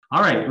All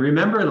right,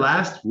 remember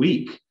last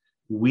week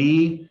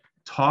we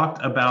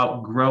talked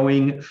about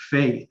growing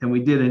faith, and we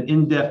did an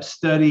in-depth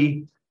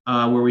study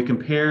where we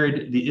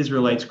compared the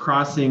Israelites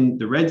crossing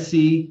the Red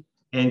Sea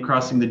and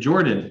crossing the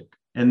Jordan,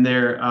 and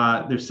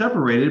they're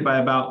separated by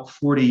about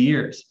 40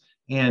 years.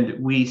 And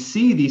we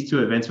see these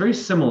two events very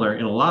similar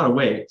in a lot of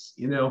ways.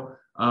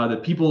 The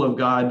people of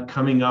God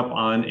coming up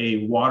on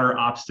a water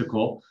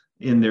obstacle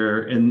in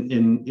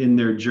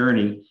their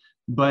journey.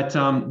 But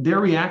their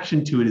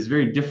reaction to it is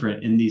very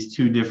different in these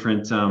two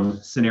different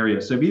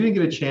scenarios. So if you didn't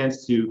get a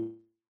chance to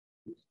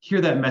hear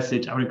that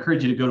message, I would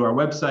encourage you to go to our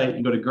website.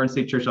 You go to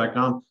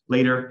gardenstatechurch.com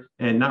later,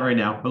 and not right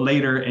now, but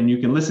later, and you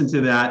can listen to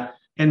that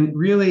and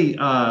really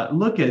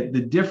look at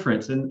the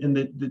difference. And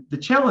the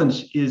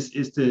challenge is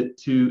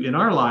to in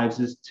our lives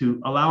is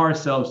to allow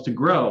ourselves to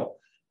grow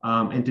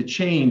and to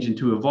change and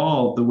to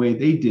evolve the way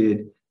they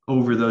did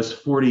over those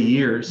 40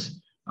 years.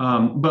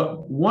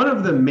 But one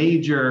of the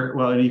major,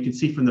 well, you can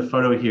see from the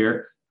photo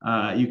here,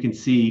 you can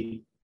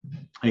see,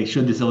 I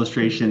showed this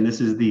illustration.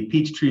 This is the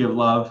peach tree of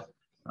love.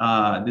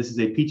 This is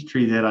a peach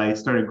tree that I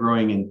started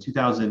growing in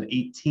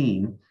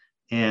 2018,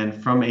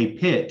 and from a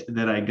pit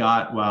that I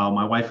got while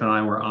my wife and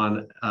I were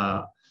on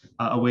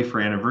away for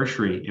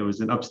anniversary. It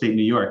was in upstate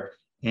New York.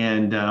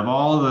 And of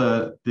all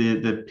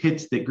the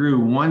pits that grew,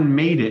 one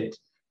made it.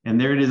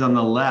 And there it is on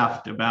the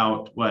left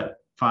about,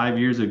 5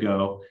 years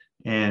ago.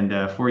 And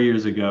 4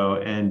 years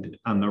ago, and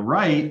on the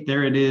right,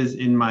 there it is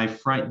in my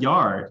front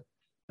yard.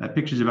 That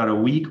picture's about a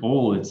week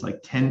old. It's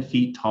like 10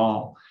 feet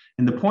tall.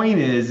 And the point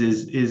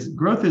is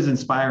growth is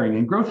inspiring,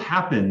 and growth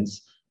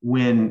happens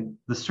when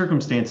the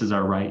circumstances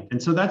are right.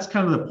 And so that's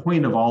kind of the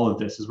point of all of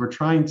this, is we're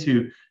trying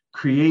to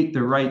create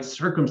the right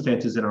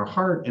circumstances in our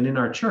heart and in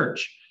our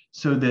church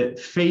so that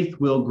faith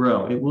will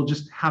grow. It will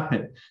just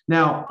happen.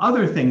 Now,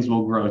 other things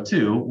will grow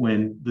too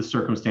when the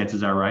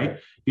circumstances are right.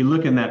 If you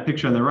look in that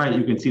picture on the right,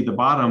 you can see at the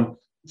bottom,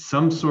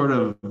 some sort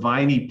of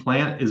viney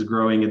plant is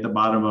growing at the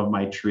bottom of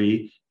my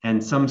tree,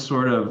 and some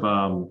sort of,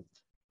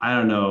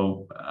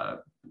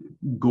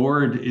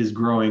 gourd is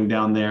growing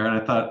down there. And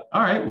I thought,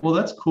 all right, well,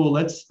 that's cool.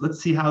 Let's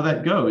see how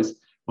that goes.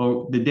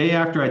 Well, the day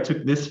after I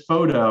took this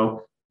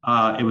photo,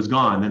 it was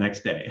gone the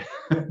next day.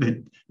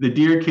 The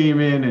deer came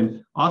in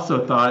and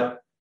also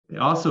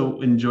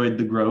enjoyed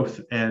the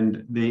growth,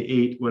 and they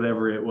ate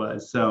whatever it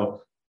was.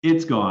 So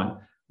it's gone.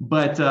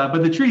 But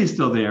the tree is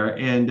still there,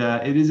 and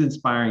it is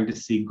inspiring to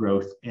see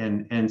growth.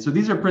 And so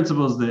these are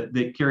principles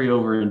that carry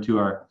over into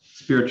our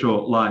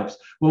spiritual lives.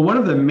 Well, one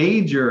of the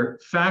major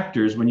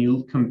factors when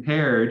you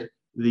compared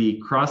the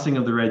crossing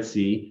of the Red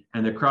Sea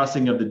and the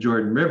crossing of the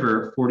Jordan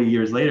River 40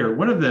 years later,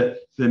 one of the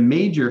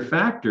major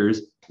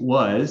factors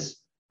was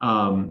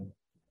one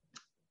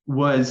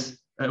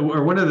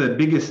of the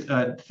biggest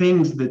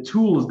things, the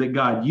tools that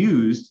God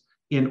used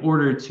in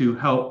order to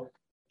help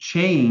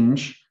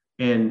change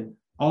and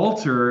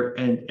alter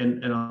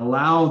and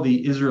allow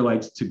the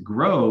Israelites to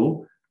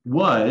grow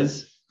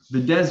was the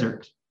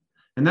desert.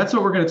 And that's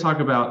what we're going to talk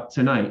about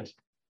tonight.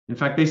 In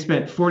fact, they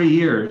spent 40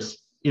 years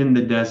in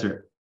the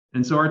desert.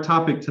 And so our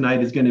topic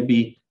tonight is going to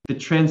be the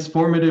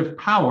transformative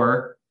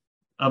power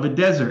of a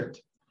desert.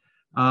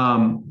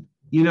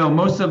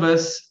 Most of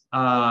us,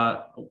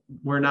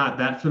 we're not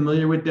that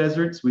familiar with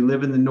deserts. We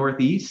live in the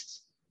Northeast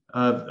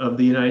of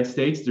the United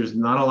States. There's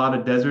not a lot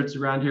of deserts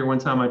around here. One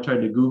time I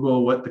tried to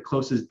Google what the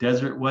closest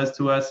desert was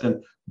to us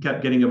and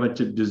kept getting a bunch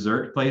of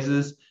desert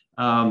places.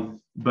 And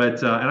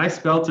I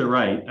spelt it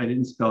right. I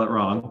didn't spell it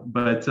wrong.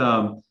 But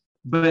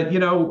there's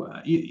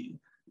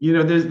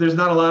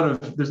not a lot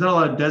of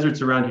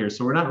deserts around here,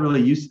 so we're not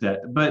really used to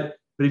that. But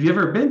if you've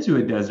ever been to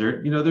a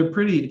desert,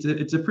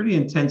 it's a pretty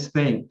intense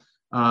thing.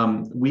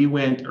 We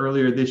went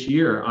earlier this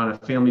year on a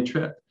family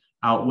trip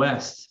out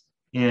west.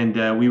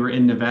 And we were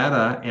in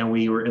Nevada, and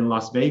we were in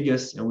Las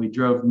Vegas, and we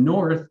drove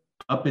north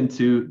up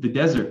into the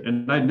desert.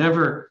 And I'd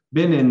never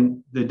been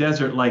in the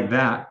desert like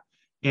that.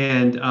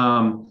 And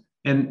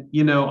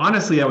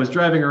honestly, I was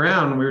driving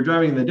around, and we were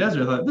driving in the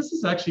desert. I thought, this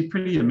is actually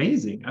pretty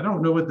amazing. I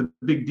don't know what the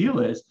big deal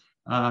is.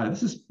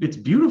 It's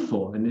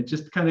beautiful, and it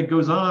just kind of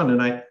goes on.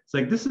 And it's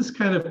like, this is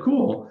kind of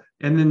cool.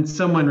 And then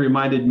someone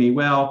reminded me,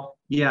 well,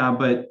 yeah,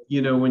 but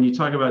when you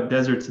talk about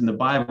deserts in the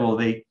Bible,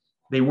 they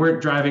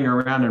weren't driving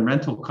around in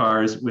rental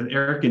cars with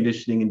air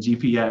conditioning and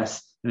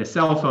GPS and a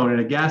cell phone and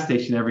a gas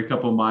station every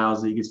couple of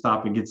miles that you could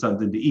stop and get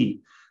something to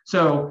eat.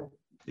 So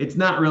it's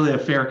not really a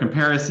fair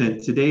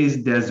comparison, today's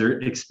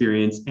desert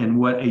experience and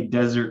what a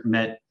desert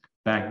meant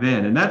back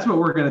then. And that's what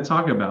we're going to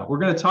talk about. We're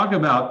going to talk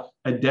about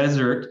a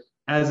desert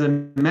as a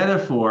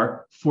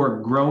metaphor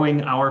for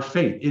growing our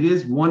faith. It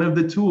is one of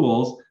the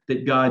tools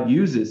that God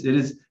uses.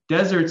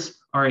 Deserts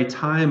are a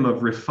time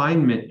of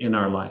refinement in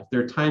our life.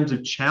 They're times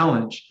of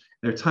challenge.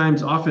 There are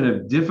times often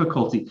of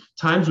difficulty,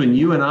 times when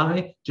you and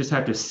I just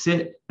have to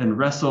sit and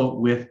wrestle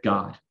with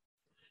God.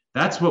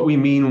 That's what we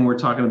mean when we're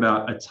talking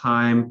about a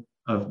time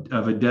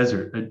of a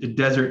desert, a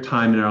desert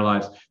time in our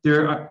lives.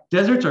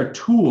 Deserts are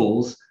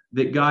tools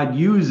that God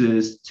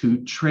uses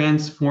to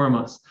transform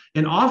us.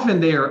 And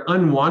often they are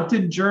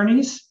unwanted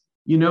journeys.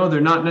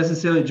 They're not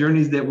necessarily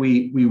journeys that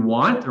we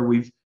want or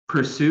we've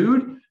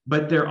pursued,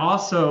 but they're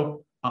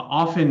also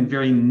often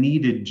very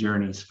needed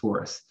journeys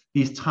for us.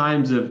 These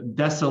times of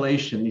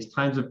desolation, these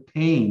times of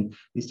pain,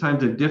 these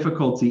times of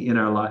difficulty in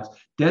our lives.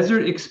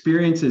 Desert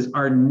experiences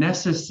are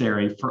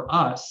necessary for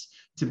us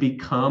to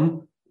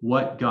become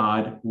what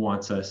God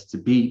wants us to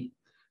be.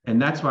 And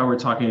that's why we're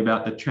talking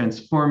about the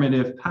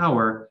transformative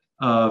power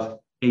of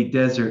a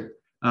desert.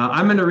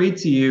 I'm going to read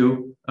to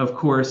you, of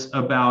course,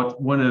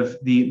 about one of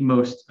the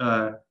most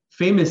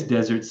famous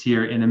deserts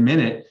here in a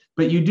minute,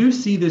 but you do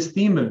see this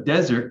theme of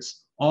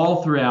deserts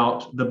all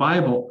throughout the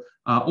Bible,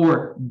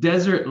 or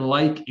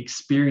desert-like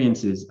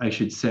experiences, I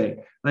should say.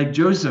 Like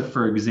Joseph,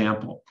 for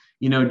example.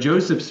 You know,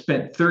 Joseph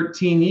spent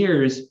 13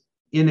 years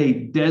in a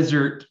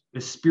desert,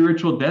 a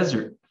spiritual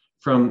desert,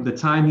 from the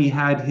time he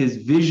had his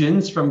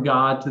visions from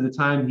God to the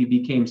time he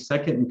became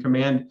second in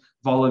command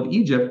of all of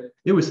Egypt.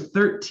 It was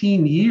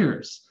 13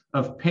 years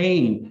of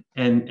pain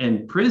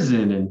and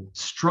prison and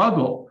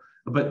struggle,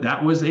 but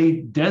that was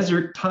a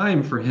desert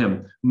time for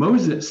him.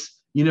 Moses,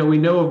 you know, we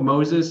know of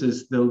Moses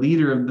as the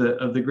leader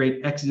of the great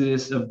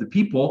exodus of the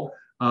people,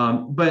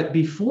 but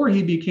before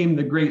he became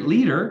the great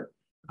leader,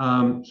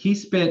 he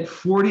spent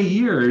 40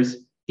 years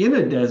in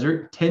a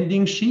desert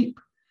tending sheep.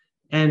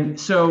 And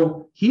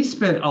so he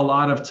spent a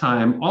lot of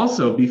time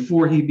also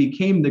before he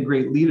became the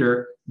great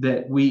leader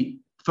that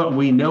we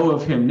know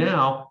of him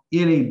now,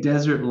 in a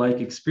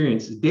desert-like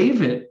experience.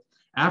 David,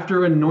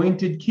 after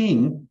anointed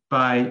king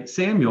by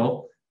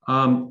Samuel,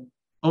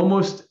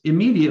 almost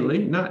immediately,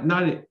 not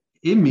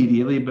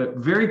immediately, but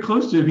very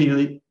close to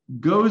immediately,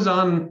 goes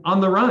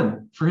on the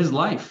run for his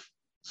life.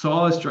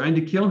 Saul is trying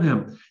to kill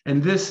him.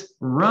 And this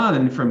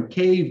run from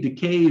cave to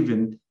cave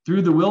and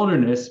through the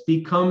wilderness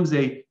becomes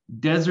a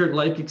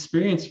desert-like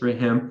experience for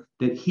him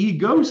that he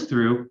goes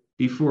through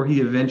before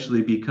he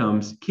eventually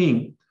becomes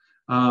king.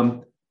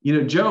 You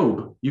know,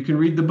 Job, you can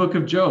read the book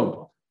of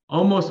Job.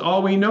 Almost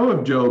all we know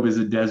of Job is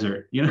a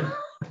desert. You know,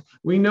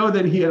 we know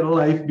that he had a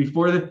life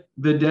before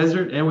the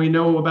desert, and we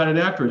know about it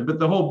afterwards, but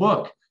the whole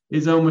book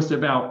is almost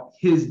about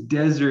his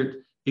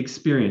desert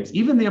experience.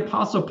 Even the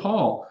Apostle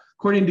Paul,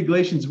 according to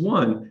Galatians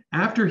 1,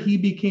 after he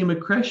became a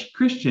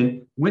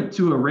Christian, went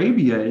to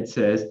Arabia, it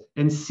says,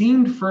 and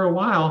seemed for a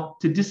while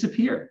to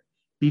disappear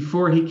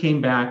before he came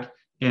back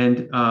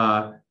and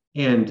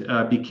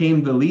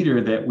became the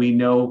leader that we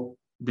know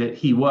that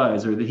he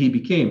was, or that he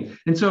became.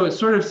 And so it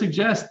sort of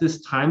suggests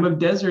this time of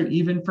desert,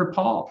 even for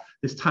Paul,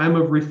 this time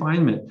of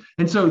refinement.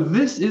 And so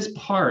this is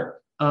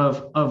part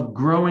of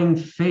growing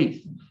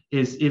faith,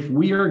 is if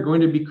we are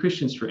going to be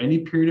Christians for any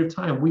period of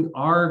time, we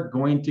are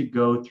going to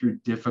go through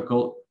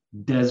difficult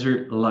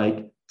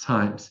desert-like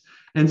times.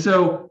 And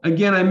so,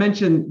 again, I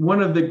mentioned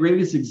one of the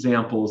greatest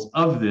examples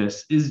of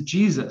this is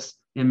Jesus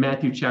in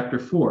Matthew chapter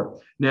 4.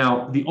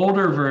 Now, the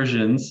older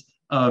versions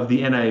of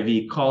the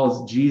NIV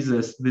calls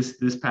Jesus,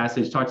 this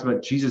passage talks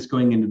about Jesus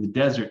going into the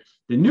desert.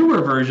 The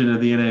newer version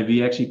of the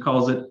NIV actually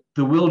calls it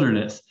the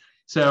wilderness.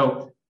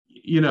 So,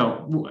 you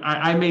know,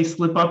 I may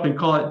slip up and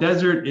call it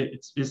desert.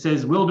 It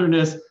says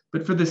wilderness,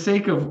 but for the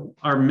sake of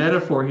our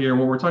metaphor here,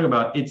 what we're talking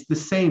about, it's the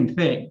same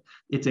thing.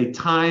 It's a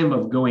time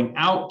of going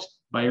out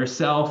by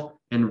yourself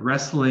and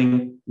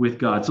wrestling with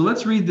God. So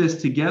let's read this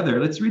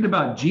together. Let's read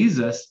about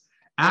Jesus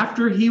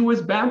after he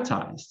was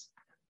baptized.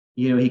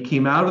 You know, he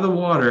came out of the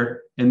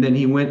water and then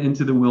he went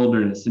into the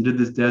wilderness, into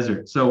this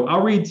desert. So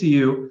I'll read to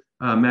you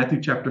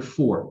Matthew chapter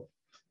 4,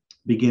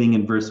 beginning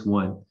in verse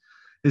 1.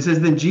 It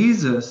says, "Then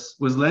Jesus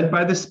was led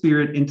by the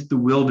Spirit into the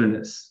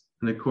wilderness."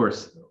 And of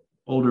course,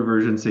 older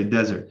versions say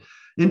desert.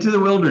 "Into the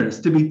wilderness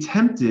to be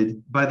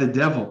tempted by the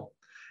devil.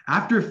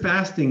 After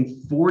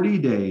fasting 40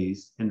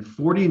 days and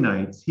 40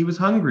 nights, he was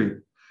hungry.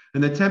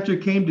 And the tempter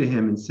came to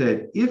him and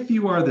said, 'If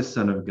you are the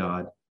Son of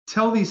God,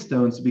 tell these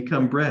stones to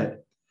become bread.'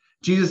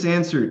 Jesus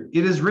answered,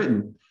 'It is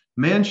written,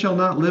 man shall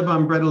not live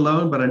on bread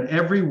alone, but on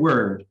every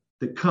word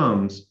that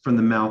comes from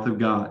the mouth of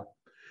God.'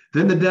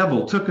 Then the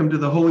devil took him to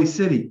the holy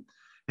city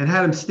and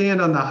had him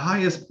stand on the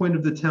highest point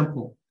of the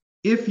temple.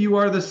 'If you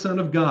are the Son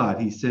of God,'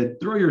 he said,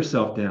 'throw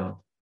yourself down,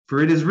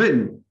 for it is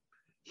written,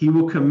 he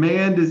will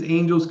command his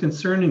angels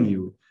concerning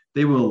you.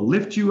 They will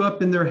lift you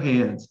up in their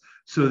hands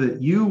so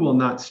that you will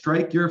not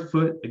strike your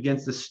foot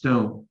against a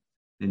stone.'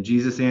 And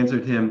Jesus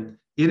answered him,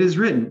 'It is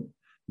written,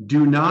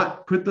 do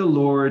not put the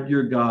Lord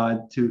your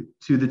God to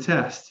the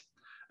test.'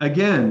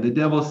 Again, the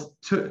devil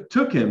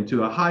took him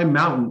to a high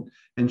mountain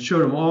and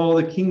showed him all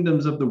the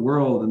kingdoms of the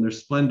world and their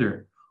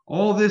splendor.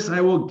 'All this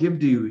I will give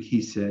to you,'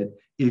 he said,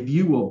 'if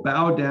you will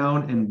bow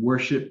down and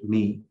worship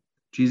me.'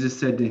 Jesus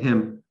said to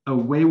him,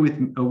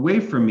 'Away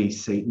from me,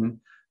 Satan,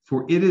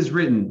 for it is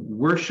written,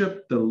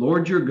 worship the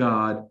Lord your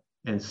God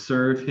and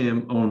serve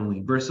him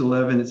only.'" Verse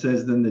 11, it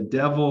says, "Then the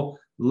devil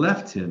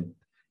left him,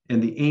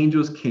 and the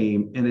angels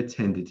came and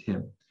attended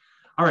him."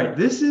 All right,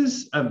 this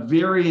is a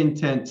very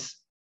intense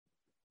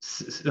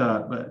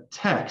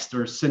text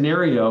or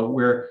scenario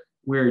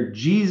where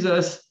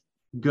Jesus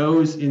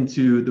goes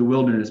into the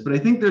wilderness. But I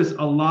think there's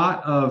a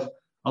lot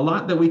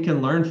that we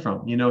can learn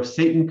from. You know,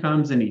 Satan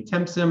comes and he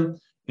tempts him,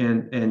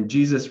 and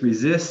Jesus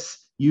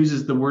resists.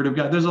 uses the word of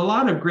God. There's a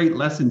lot of great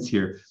lessons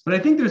here, but I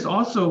think there's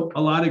also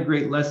a lot of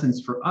great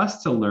lessons for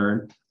us to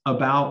learn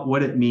about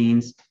what it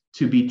means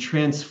to be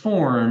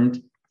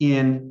transformed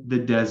in the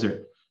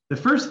desert. The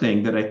first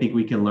thing that I think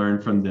we can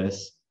learn from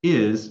this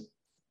is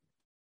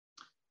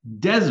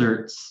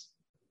deserts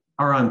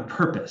are on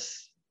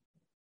purpose.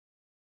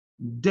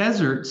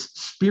 Deserts,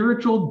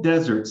 spiritual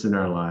deserts in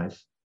our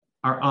life,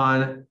 are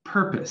on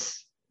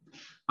purpose.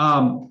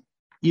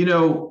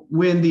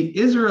 When the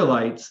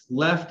Israelites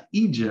left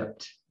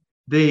Egypt,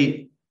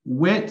 God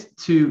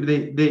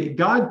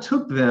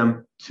took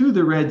them to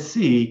the Red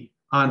Sea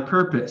on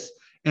purpose.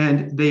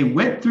 And they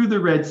went through the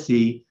Red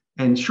Sea.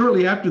 And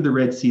shortly after the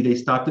Red Sea, they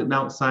stopped at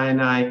Mount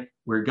Sinai,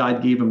 where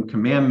God gave them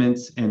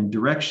commandments and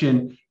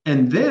direction.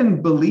 And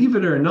then, believe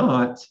it or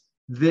not,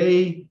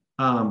 they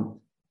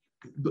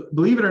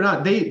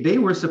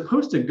were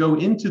supposed to go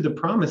into the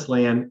promised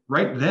land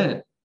right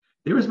then.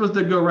 They were supposed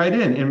to go right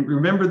in. And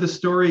remember the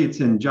story, it's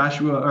in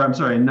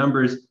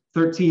Numbers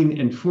 13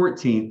 and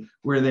 14,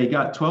 where they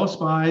got 12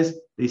 spies.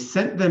 They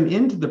sent them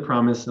into the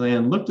promised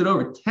land, looked it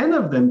over. 10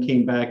 of them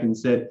came back and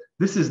said,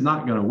 this is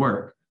not going to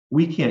work.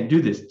 We can't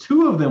do this.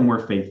 2 of them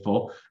were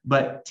faithful,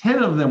 but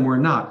 10 of them were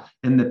not.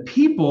 And the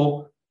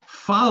people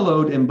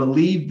followed and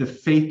believed the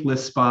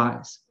faithless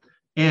spies.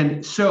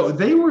 And so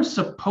they were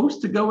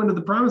supposed to go into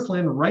the promised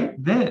land right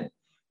then,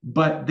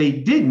 but they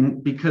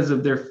didn't because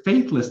of their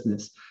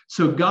faithlessness.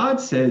 So God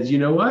says, you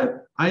know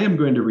what? I am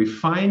going to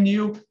refine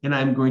you and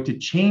I'm going to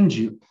change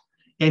you.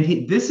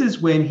 And this is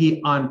when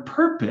he on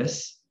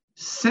purpose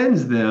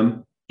sends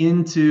them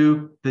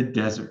into the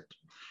desert.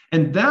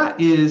 And that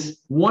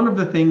is one of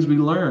the things we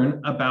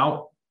learn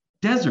about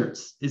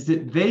deserts, is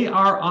that they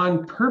are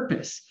on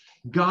purpose.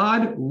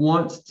 God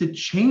wants to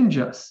change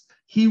us.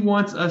 He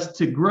wants us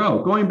to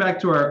grow. Going back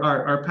to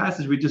our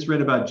passage we just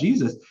read about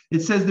Jesus, it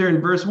says there in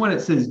verse 1,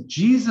 it says,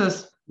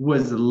 Jesus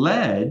was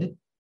led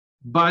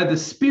by the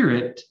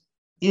Spirit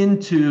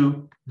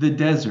into the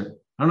desert.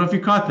 I don't know if you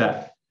caught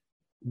that.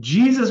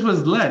 Jesus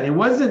was led. It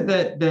wasn't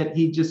that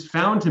he just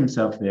found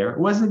himself there. It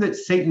wasn't that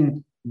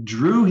Satan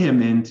drew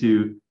him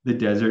into the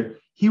desert.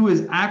 He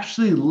was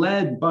actually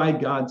led by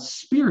God's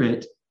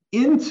Spirit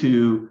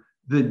into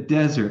the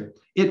desert.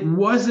 It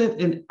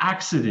wasn't an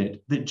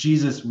accident that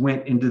Jesus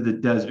went into the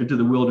desert, into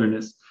the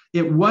wilderness.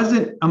 It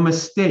wasn't a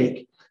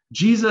mistake.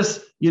 Jesus,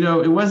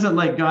 it wasn't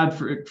like God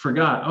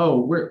forgot.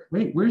 Oh,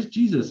 where's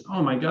Jesus?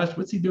 Oh my gosh,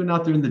 what's he doing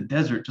out there in the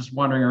desert, just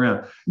wandering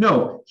around?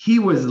 No, he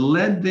was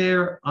led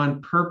there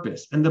on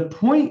purpose. And the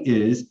point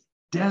is,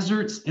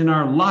 deserts in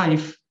our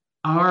life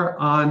are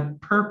on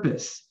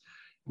purpose.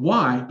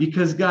 Why?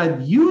 Because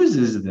God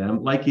uses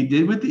them, like he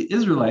did with the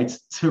Israelites,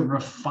 to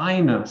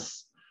refine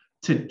us,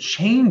 to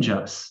change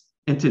us,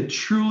 and to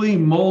truly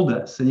mold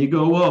us. And you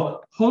go,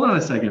 well, hold on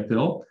a second,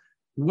 Phil.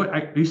 What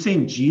are you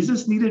saying?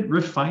 Jesus needed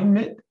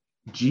refinement?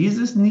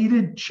 Jesus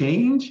needed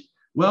change?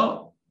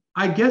 Well,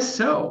 I guess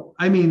so.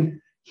 I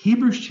mean,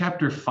 Hebrews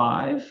chapter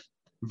 5,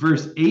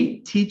 verse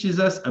 8 teaches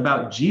us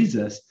about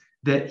Jesus,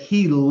 that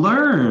he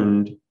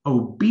learned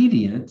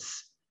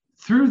obedience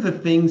through the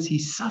things he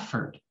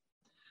suffered.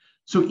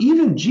 So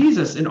even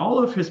Jesus, in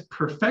all of his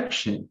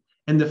perfection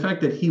and the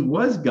fact that he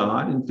was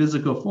God in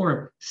physical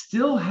form,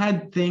 still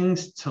had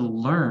things to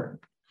learn.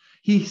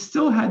 He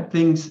still had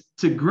things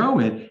to grow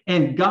in.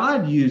 And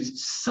God used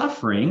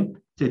suffering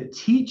to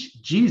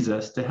teach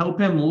Jesus, to help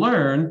him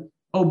learn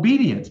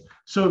obedience.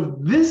 So if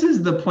this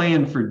is the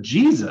plan for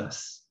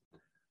Jesus,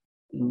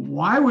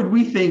 why would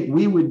we think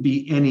we would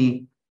be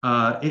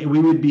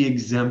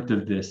exempt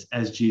of this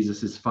as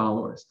Jesus's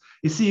followers?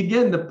 You see,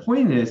 again, the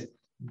point is,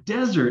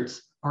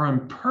 deserts are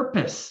on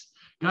purpose.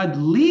 God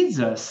leads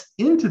us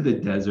into the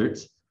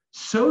deserts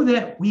so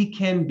that we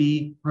can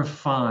be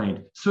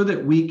refined, so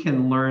that we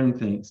can learn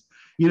things.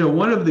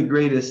 One of the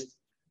greatest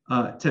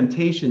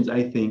temptations,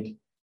 I think,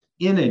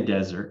 in a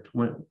desert,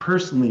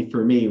 personally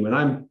for me, when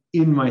I'm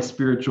in my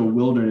spiritual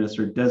wilderness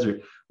or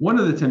desert, one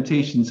of the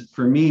temptations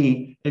for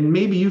me, and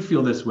maybe you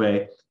feel this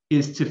way,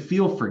 is to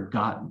feel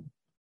forgotten.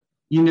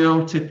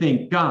 To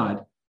think,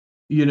 God,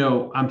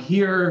 I'm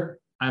here,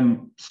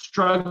 I'm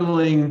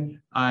struggling,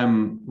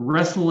 I'm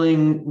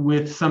wrestling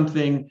with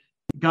something.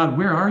 God,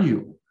 where are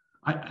you?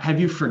 Have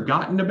you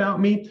forgotten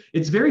about me?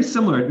 It's very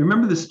similar.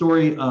 Remember the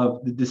story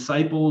of the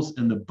disciples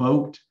and the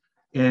boat,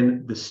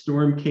 and the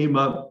storm came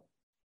up,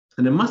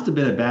 and it must have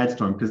been a bad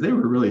storm because they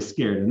were really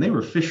scared, and they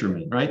were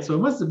fishermen, right? So it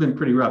must have been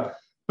pretty rough.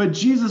 But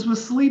Jesus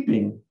was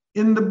sleeping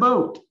in the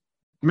boat.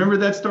 Remember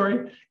that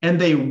story? And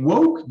they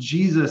woke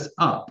Jesus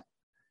up.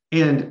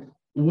 And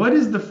what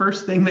is the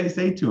first thing they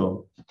say to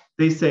him?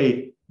 They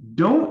say,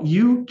 don't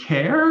you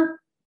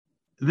care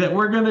that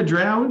we're going to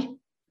drown?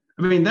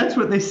 I mean, that's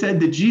what they said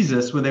to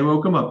Jesus when they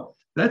woke him up.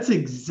 That's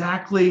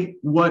exactly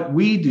what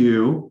we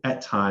do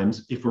at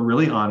times, if we're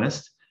really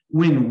honest,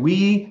 when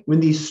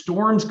these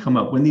storms come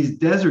up, when these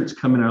deserts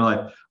come in our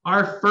life.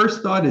 Our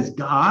first thought is,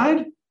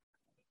 God,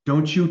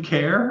 don't you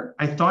care?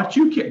 I thought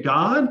you cared.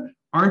 God,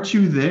 aren't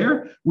you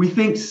there? We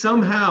think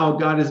somehow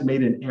God has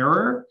made an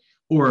error,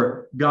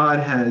 or God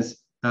has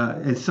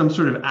some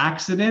sort of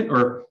accident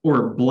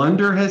or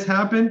blunder has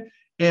happened.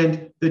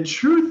 And the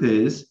truth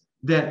is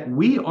that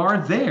we are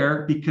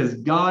there because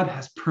God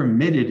has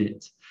permitted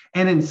it.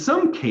 And in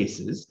some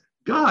cases,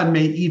 God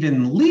may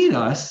even lead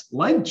us,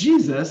 like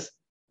Jesus,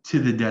 to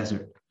the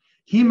desert.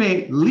 He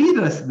may lead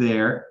us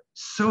there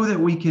so that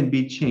we can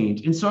be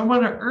changed. And so I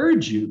want to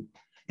urge you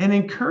and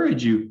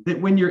encourage you that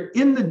when you're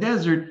in the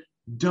desert,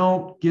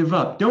 don't give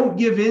up. Don't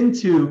give in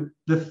to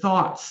the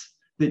thoughts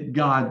that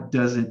God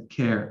doesn't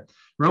care.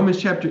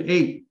 Romans chapter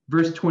 8,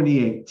 verse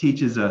 28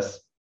 teaches us.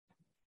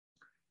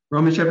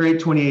 Romans chapter 8,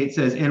 28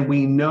 says, and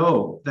we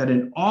know that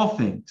in all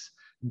things,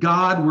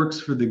 God works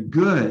for the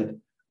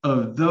good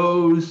of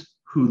those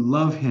who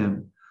love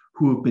him,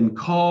 who have been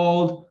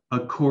called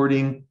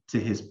according to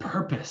his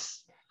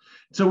purpose.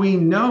 So we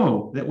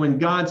know that when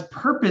God's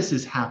purpose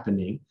is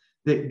happening,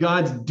 that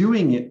God's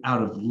doing it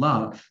out of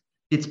love.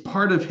 It's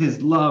part of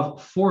his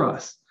love for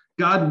us.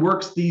 God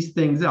works these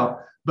things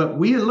out. But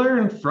we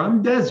learn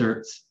from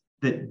deserts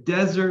that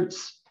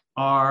deserts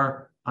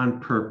are on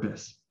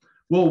purpose.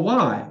 Well,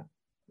 why?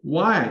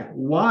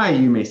 Why,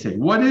 you may say?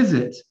 What is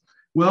it?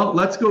 Well,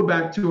 let's go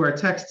back to our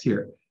text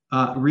here.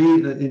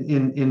 Read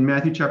in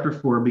Matthew chapter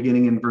 4,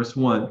 beginning in verse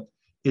 1.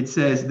 It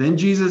says, then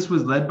Jesus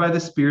was led by the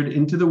Spirit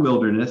into the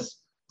wilderness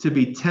to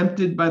be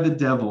tempted by the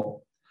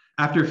devil.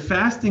 After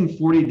fasting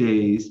 40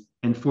 days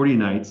and 40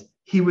 nights,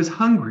 he was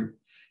hungry.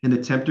 And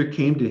the tempter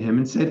came to him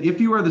and said, if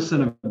you are the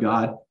Son of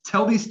God,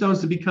 tell these stones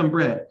to become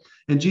bread.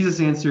 And Jesus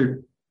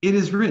answered, it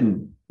is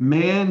written,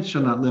 man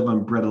shall not live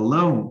on bread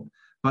alone,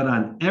 but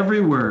on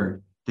every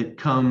word that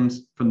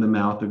comes from the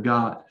mouth of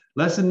God.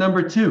 Lesson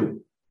number 2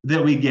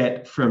 that we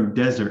get from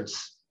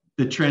deserts,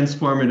 the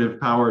transformative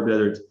power of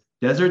deserts.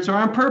 Deserts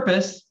are on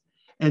purpose,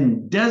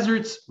 and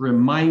deserts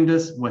remind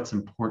us what's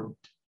important.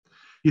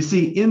 You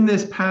see, in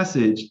this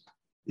passage,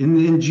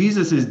 in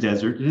Jesus'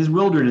 desert, in his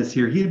wilderness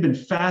here, he had been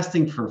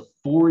fasting for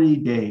 40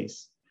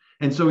 days.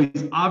 And so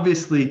he's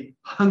obviously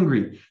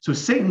hungry. So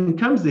Satan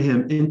comes to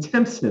him and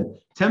tempts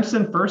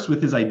him first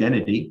with his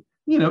identity.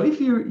 You know,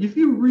 if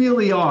you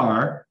really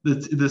are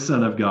the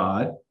Son of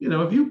God, you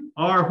know, if you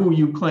are who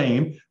you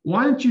claim,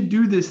 why don't you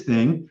do this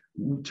thing,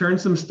 turn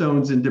some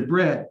stones into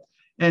bread?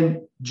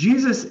 And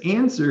Jesus'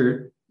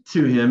 answer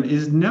to him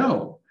is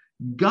no.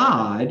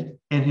 God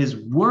and his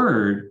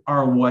word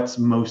are what's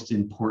most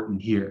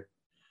important here.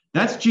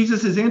 That's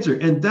Jesus's answer.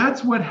 And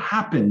that's what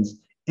happens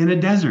in a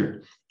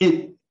desert.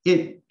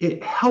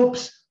 It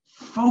helps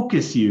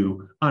focus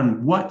you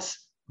on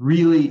what's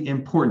really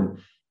important.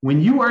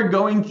 When you are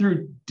going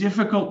through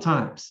difficult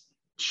times,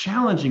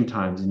 challenging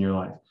times in your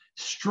life,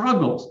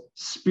 struggles,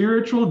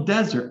 spiritual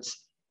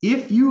deserts,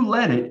 if you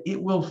let it,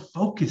 it will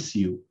focus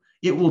you.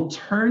 It will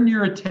turn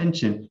your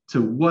attention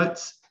to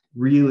what's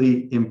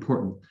really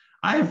important.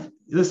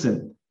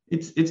 Listen,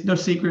 it's no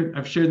secret.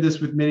 I've shared this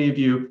with many of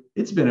you.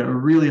 It's been a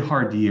really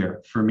hard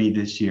year for me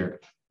this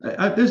year.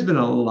 There's been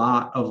a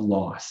lot of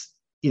loss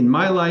in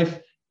my life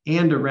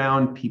and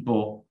around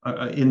people,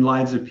 in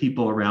lives of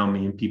people around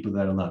me and people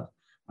that I love.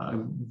 A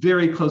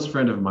very close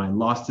friend of mine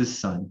lost his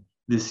son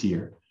this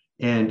year,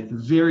 and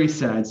very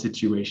sad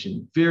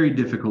situation, very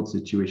difficult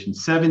situation.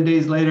 7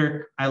 days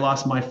later, I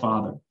lost my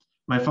father.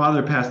 My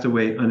father passed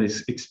away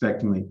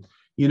unexpectedly.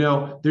 You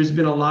know, there's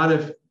been a lot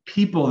of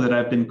people that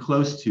I've been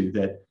close to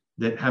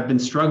that have been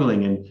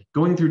struggling and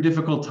going through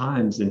difficult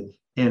times.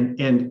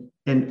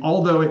 And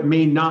although it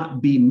may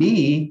not be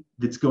me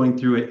that's going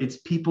through it, it's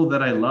people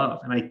that I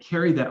love. And I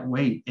carry that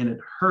weight, and it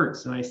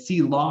hurts. And I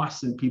see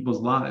loss in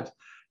people's lives.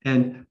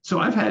 And so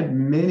I've had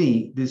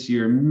many days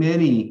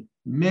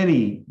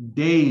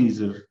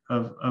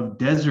of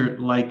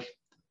desert-like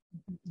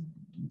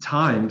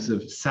times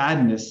of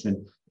sadness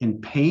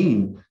and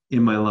pain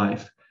in my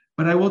life.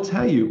 But I will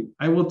tell you,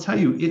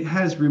 it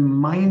has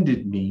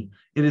reminded me,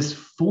 it has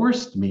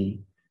forced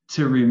me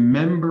to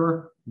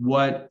remember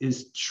what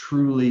is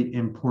truly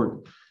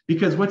important.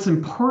 Because what's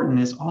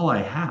important is all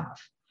I have.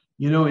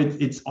 You know,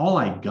 it's all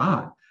I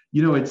got.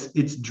 You know,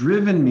 it's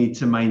driven me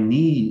to my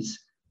knees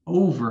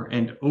over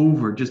and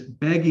over, just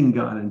begging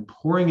God and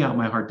pouring out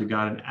my heart to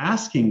God and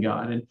asking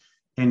God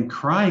and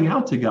crying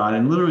out to God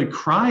and literally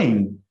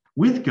crying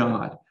with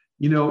God.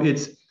 You know,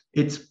 it's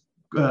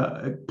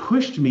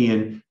pushed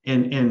me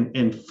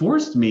and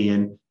forced me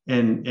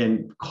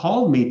and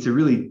called me to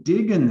really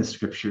dig in the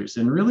scriptures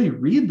and really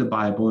read the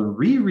Bible and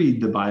reread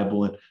the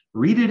Bible and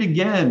read it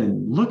again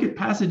and look at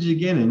passages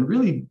again and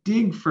really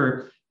dig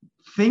for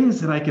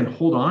things that I can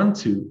hold on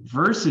to,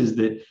 verses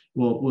that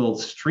will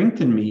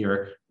strengthen me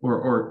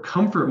or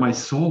comfort my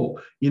soul.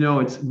 You know,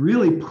 it's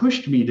really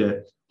pushed me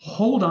to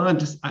hold on.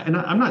 And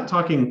I'm not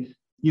talking,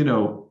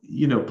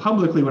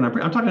 publicly when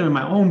I'm talking in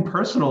my own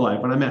personal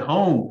life, when I'm at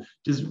home,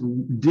 just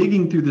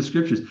digging through the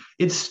scriptures.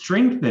 It's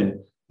strengthened.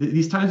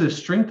 These times have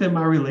strengthened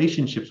my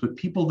relationships with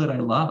people that I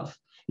love.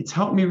 It's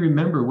helped me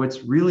remember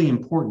what's really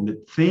important,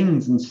 that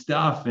things and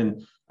stuff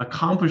and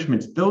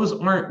accomplishments, those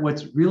aren't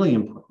what's really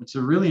important. What's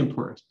really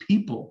important is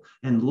people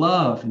and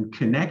love and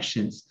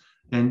connections.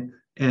 And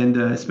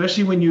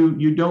especially when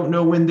you don't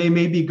know when they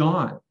may be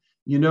gone,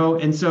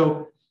 and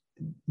so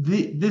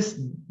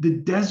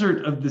the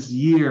desert of this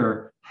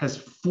year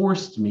has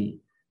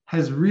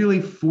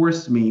really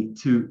forced me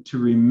to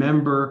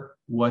remember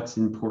what's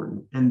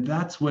important. And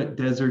that's what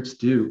deserts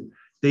do.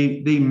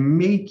 They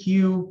make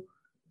you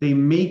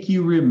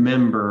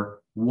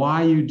remember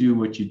why you do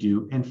what you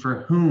do and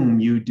for whom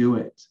you do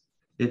it.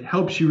 It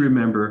helps you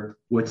remember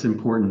what's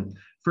important.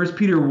 1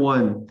 Peter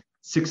 1,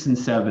 6 and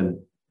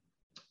 7.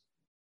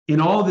 In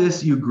all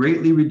this you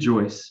greatly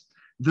rejoice,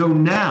 though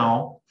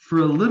now, for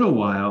a little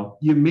while,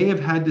 you may have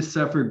had to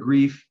suffer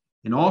grief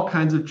in all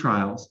kinds of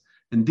trials,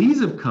 and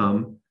these have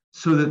come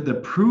so that the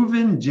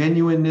proven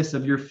genuineness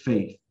of your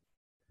faith,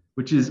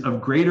 which is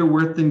of greater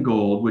worth than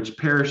gold, which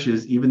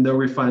perishes even though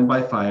refined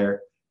by fire,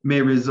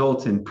 may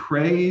result in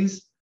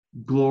praise,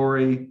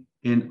 glory,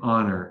 and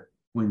honor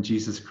when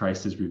Jesus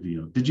Christ is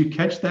revealed. Did you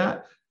catch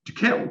that?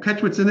 Did you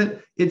catch what's in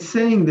it? It's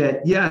saying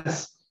that,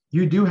 yes,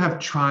 you do have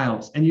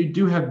trials and you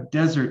do have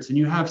deserts and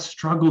you have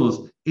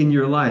struggles in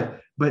your life,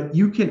 but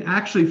you can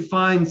actually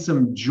find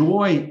some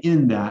joy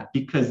in that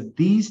because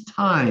these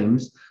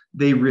times,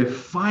 they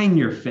refine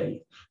your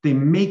faith. They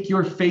make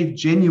your faith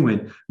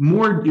genuine.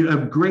 More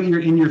of greater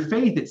in your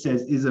faith, it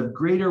says, is of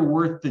greater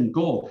worth than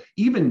gold.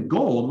 Even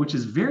gold, which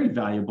is very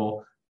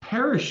valuable,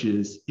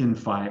 perishes in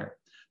fire.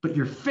 But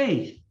your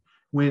faith,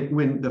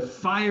 when the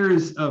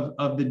fires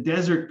of the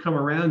desert come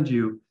around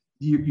you,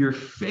 your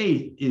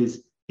faith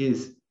is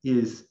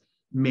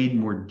made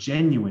more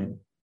genuine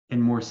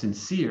and more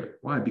sincere.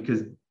 Why?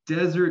 Because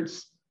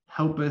deserts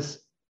help us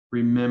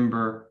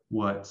remember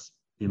what's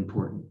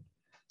important.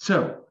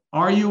 So,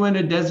 are you in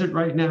a desert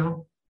right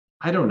now?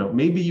 I don't know.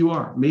 Maybe you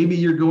are. Maybe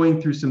you're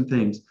going through some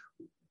things.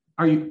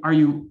 Are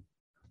you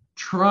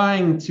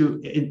trying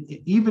to,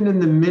 even in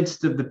the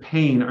midst of the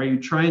pain, are you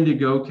trying to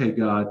go, okay,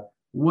 God,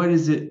 what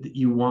is it that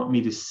you want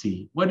me to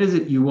see? What is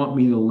it you want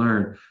me to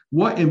learn?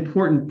 What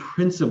important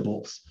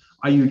principles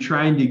are you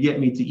trying to get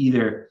me to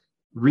either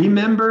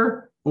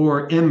remember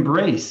or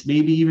embrace,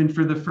 maybe even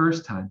for the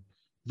first time?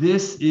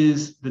 This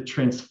is the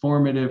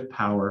transformative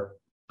power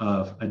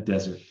of a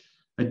desert.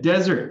 A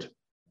desert.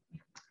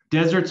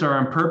 Deserts are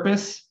on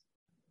purpose.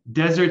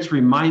 Deserts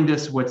remind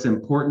us what's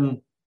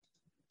important.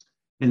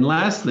 And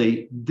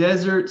lastly,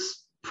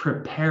 deserts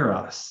prepare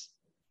us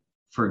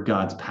for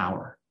God's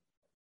power.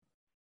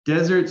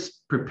 Deserts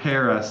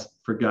prepare us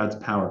for God's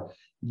power.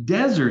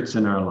 Deserts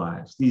in our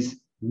lives, these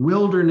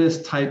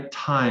wilderness type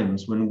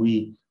times when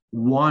we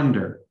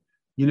wander,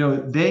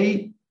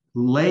 they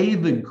lay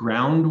the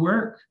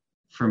groundwork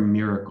for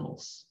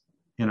miracles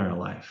in our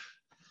life.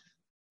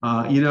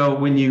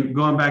 When you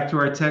going back to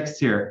our text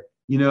here,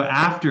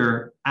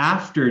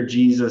 after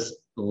Jesus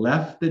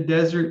left the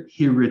desert,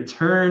 he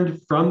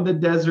returned from the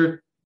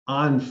desert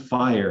on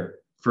fire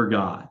for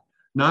God.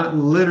 Not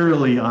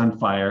literally on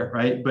fire,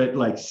 right? But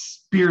like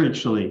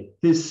spiritually,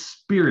 his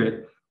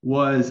spirit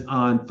was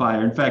on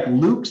fire. In fact,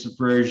 Luke's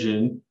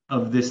version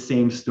of this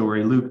same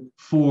story, Luke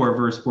 4,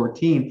 verse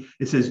 14,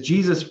 it says,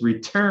 Jesus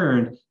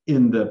returned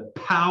in the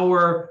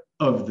power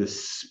of the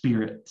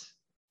Spirit.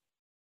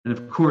 And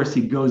of course,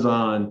 he goes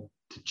on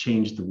to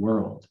change the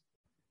world.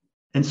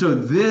 And so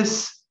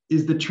this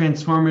is the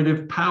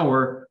transformative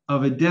power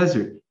of a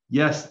desert.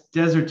 Yes,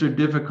 deserts are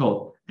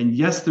difficult. And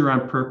yes, they're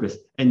on purpose.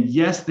 And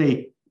yes,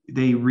 they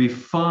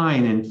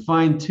refine and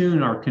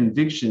fine-tune our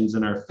convictions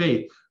and our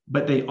faith,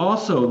 but they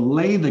also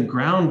lay the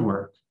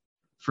groundwork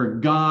for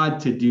God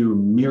to do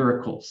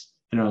miracles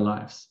in our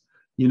lives.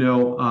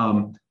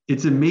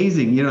 It's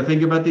amazing.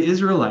 Think about the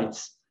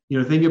Israelites.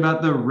 Think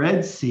about the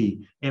Red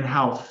Sea and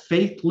how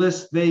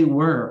faithless they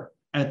were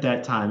at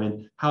that time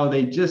and how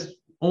they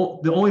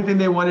the only thing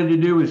they wanted to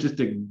do was just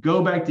to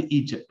go back to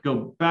Egypt,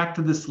 go back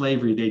to the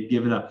slavery they'd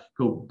given up,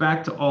 go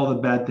back to all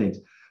the bad things.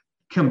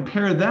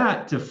 Compare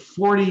that to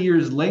 40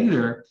 years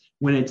later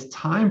when it's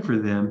time for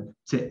them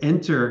to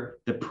enter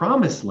the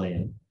promised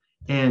land.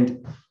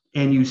 And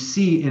you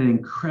see an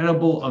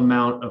incredible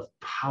amount of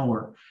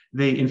power.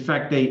 They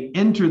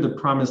enter the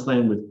promised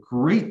land with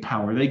great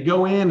power. They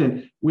go in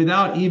and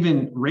without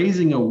even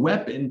raising a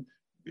weapon,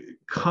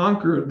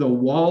 conquer the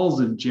walls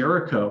of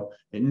Jericho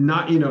and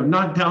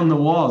not down the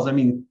walls. I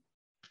mean,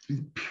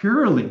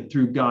 purely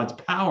through God's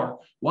power.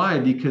 Why?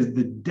 Because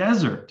the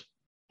desert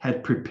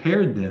had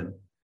prepared them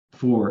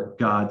for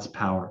God's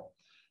power.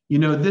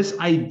 This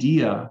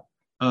idea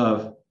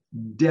of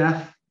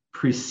death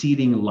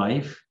preceding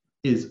life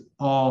is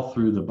all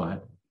through the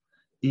Bible.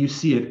 You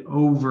see it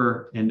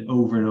over and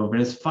over and over.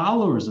 And as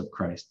followers of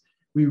Christ,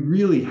 we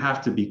really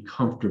have to be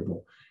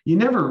comfortable. You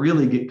never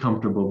really get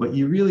comfortable, but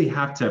you really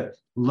have to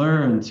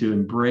learn to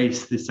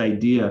embrace this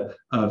idea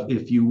of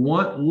if you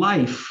want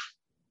life,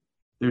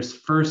 there's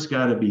first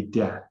got to be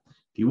death.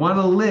 If you want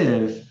to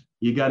live,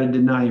 you got to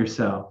deny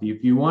yourself.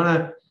 If you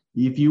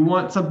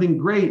want something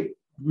great,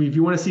 if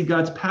you want to see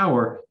God's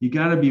power, you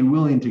got to be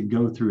willing to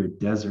go through a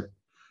desert.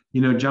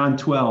 John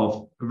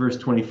 12, verse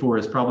 24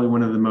 is probably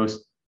one of the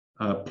most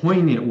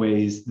poignant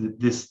ways that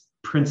this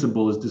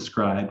principle is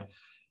described.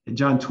 In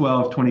John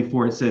 12,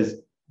 24, it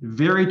says,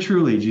 "Very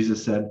truly,"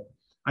 Jesus said,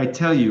 "I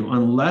tell you,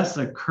 unless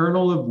a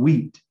kernel of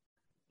wheat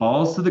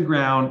falls to the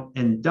ground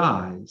and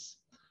dies,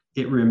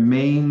 it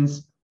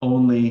remains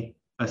only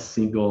a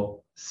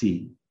single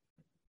seed.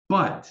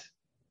 But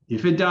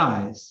if it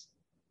dies,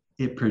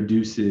 it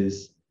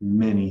produces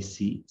many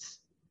seeds.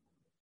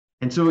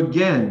 And so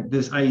again,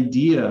 this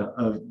idea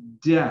of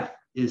death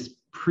is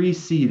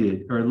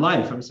preceded, or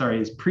life,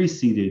 is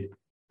preceded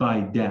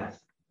by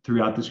death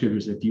throughout the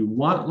scriptures. If you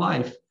want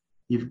life,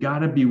 you've got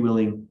to be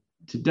willing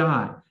to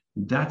die.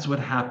 That's what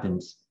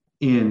happens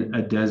in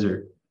a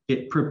desert.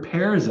 It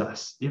prepares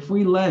us, if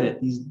we let it,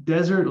 these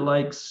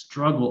desert-like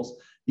struggles,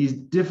 these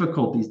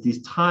difficulties,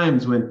 these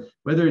times when,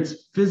 whether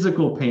it's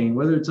physical pain,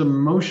 whether it's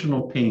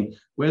emotional pain,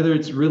 whether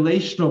it's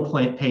relational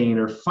pain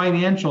or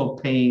financial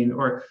pain,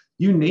 or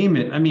you name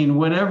it. I mean,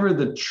 whatever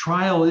the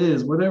trial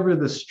is, whatever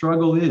the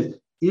struggle is,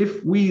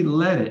 if we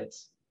let it,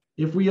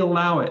 if we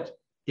allow it,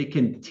 it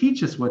can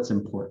teach us what's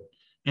important,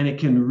 and it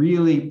can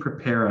really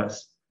prepare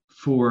us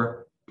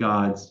for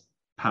God's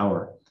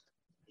power.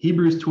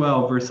 Hebrews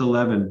 12, verse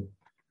 11,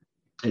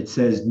 it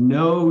says,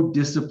 no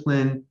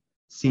discipline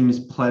seems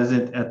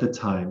pleasant at the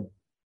time,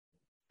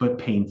 but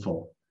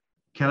painful.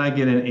 Can I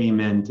get an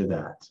amen to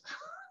that?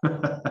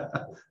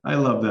 I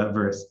love that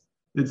verse.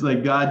 It's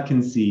like God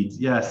concedes.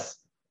 Yes,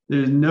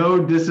 there's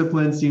no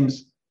discipline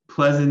seems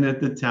pleasant at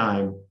the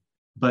time,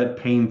 but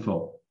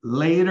painful.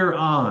 Later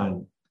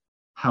on,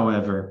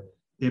 however,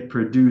 it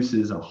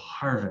produces a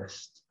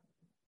harvest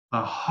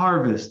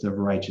of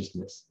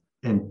righteousness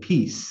and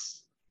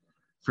peace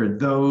for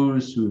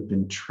those who have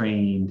been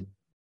trained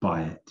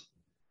by it.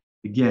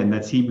 Again,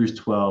 that's Hebrews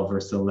 12,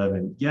 verse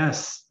 11.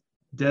 Yes,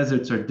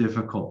 deserts are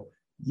difficult.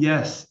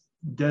 Yes,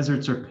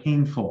 deserts are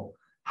painful.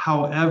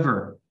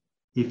 However,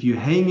 if you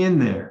hang in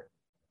there,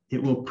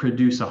 it will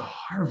produce a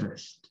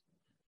harvest,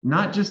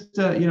 not just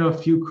a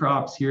few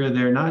crops here or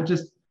there, not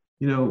just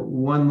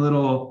one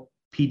little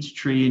peach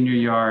tree in your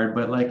yard,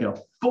 but like a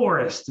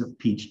forest of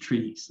peach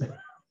trees.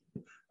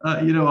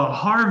 A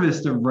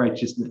harvest of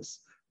righteousness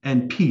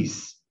and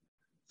peace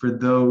for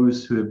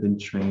those who have been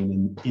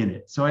trained in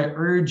it. So I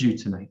urge you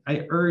tonight,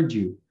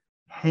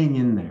 hang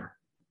in there.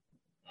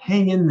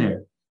 Hang in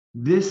there.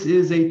 This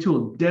is a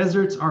tool.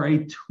 Deserts are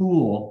a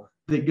tool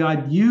that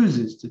God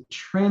uses to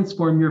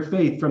transform your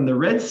faith from the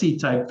Red Sea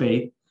type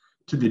faith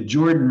to the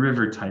Jordan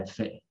River type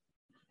faith.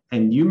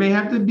 And you may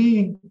have to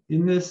be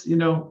in this,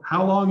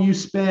 how long you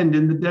spend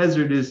in the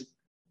desert is,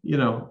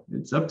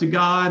 it's up to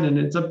God and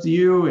it's up to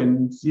you.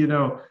 And,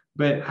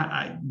 but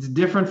it's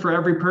different for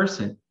every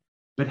person.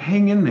 But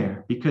hang in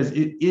there, because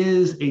it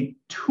is a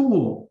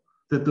tool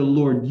that the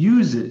Lord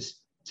uses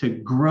to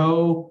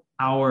grow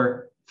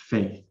our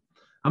faith.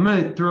 I'm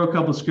going to throw a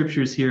couple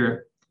scriptures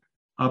here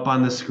up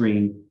on the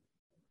screen.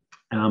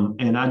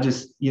 And I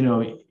just, you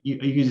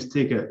can just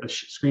take a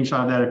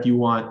screenshot of that if you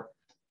want.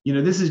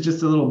 This is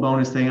just a little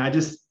bonus thing. I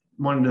just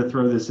wanted to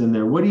throw this in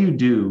there. What do you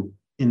do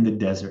in the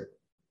desert?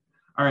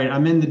 All right,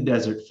 I'm in the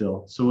desert,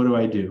 Phil. So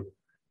what do?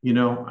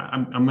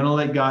 I'm going to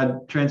let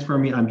God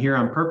transform me. I'm here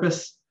on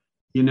purpose,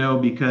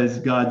 because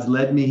God's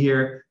led me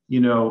here.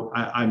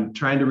 I'm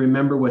trying to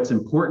remember what's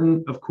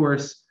important, of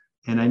course,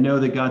 and I know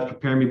that God's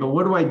preparing me, but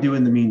what do I do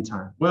in the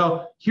meantime?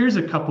 Well, here's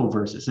a couple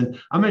verses, and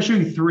I'm going to show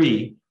you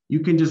three.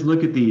 You can just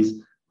look at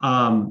these.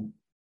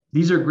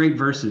 These are great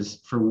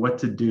verses for what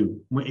to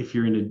do if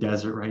you're in a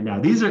desert right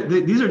now. These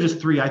are just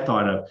three I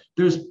thought of.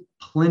 There's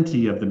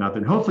plenty of them out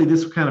there. And hopefully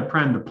this will kind of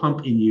prime the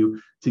pump in you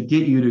to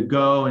get you to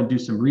go and do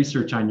some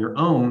research on your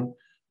own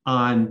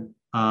on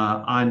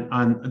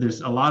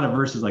there's a lot of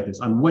verses like this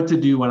on what to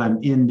do when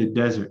I'm in the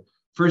desert.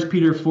 1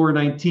 Peter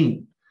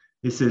 4:19,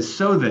 it says,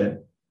 so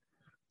then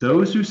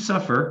those who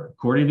suffer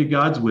according to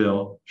God's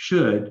will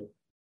should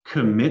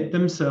commit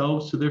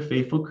themselves to their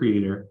faithful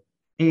Creator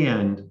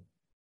and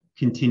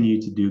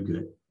continue to do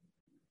good.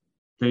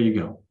 There you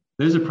go.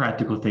 There's a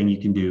practical thing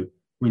you can do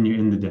when you're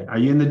in the desert. Are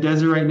you in the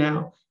desert right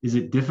now? Is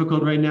it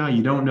difficult right now?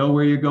 You don't know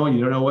where you're going.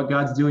 You don't know what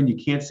God's doing.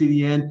 You can't see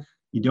the end.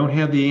 You don't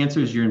have the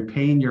answers. You're in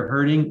pain. You're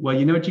hurting. Well,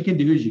 you know what you can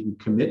do is you can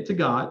commit to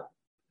God.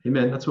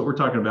 Amen. That's what we're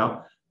talking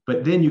about.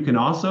 But then you can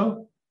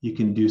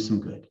do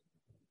some good.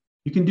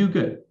 You can do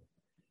good.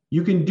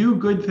 You can do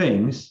good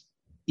things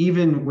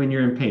even when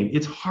you're in pain.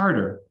 It's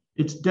harder.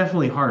 It's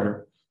definitely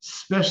harder,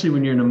 especially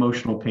when you're in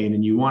emotional pain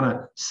and you want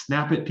to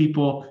snap at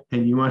people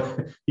and you want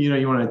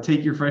to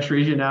take your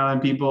frustration out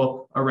on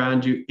people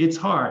around you. It's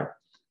hard.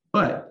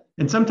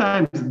 And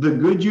sometimes the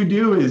good you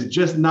do is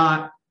just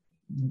not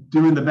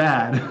doing the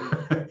bad.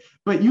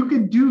 But you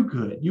can do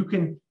good. You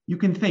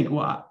can think,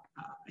 well,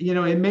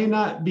 it may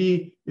not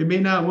be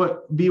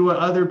what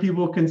other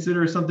people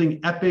consider something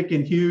epic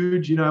and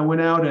huge. I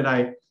went out and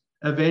I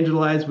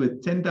evangelized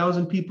with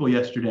 10,000 people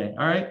yesterday.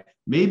 All right.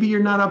 Maybe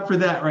you're not up for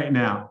that right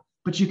now,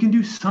 but you can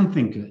do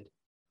something good.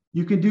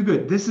 You can do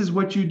good. This is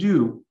what you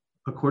do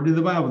according to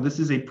the Bible. This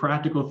is a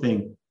practical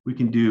thing we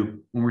can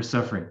do when we're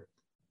suffering.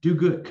 Do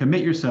good.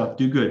 Commit yourself.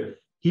 Do good.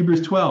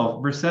 Hebrews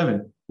 12, verse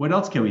 7. What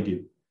else can we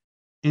do?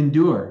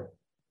 Endure.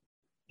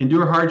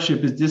 Endure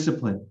hardship as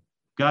discipline.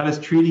 God is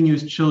treating you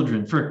as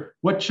children. For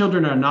what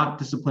children are not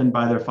disciplined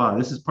by their father?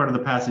 This is part of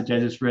the passage I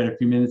just read a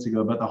few minutes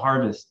ago about the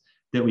harvest.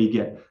 that we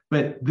get.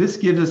 But this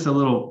gives us a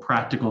little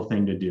practical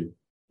thing to do.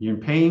 You're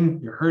in pain,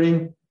 you're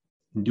hurting,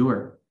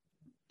 endure.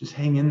 Just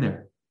hang in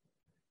there.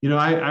 You know,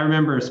 I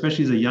remember,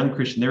 especially as a young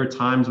Christian, there were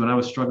times when I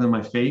was struggling in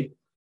my faith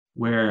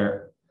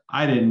where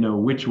I didn't know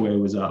which way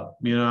was up.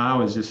 You know, I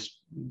was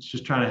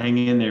just trying to hang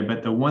in there.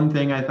 But the one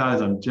thing I thought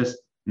is I'm just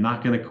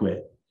not going to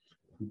quit.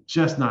 I'm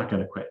just not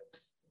going to quit.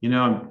 You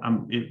know,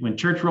 when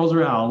church rolls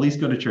around, I'll at least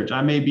go to church.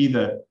 I may be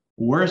the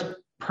worst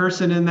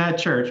person in that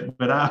church,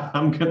 but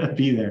I'm going to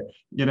be there.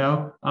 You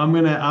know,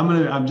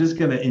 I'm just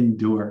going to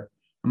endure.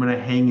 I'm going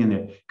to hang in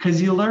there,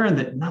 because you learn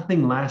that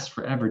nothing lasts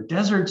forever.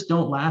 Deserts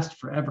don't last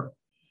forever.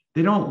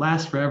 They don't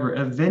last forever.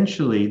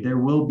 Eventually, there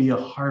will be a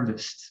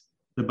harvest,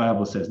 the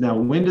Bible says. Now,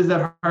 when does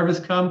that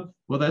harvest come?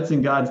 Well, that's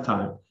in God's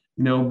time,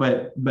 you know,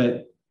 but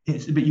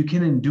you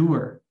can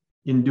endure.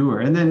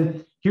 And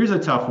then here's a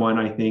tough one,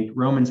 I think.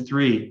 Romans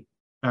 5,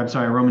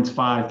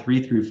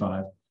 3 through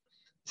 5. It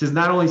says,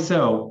 not only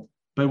so,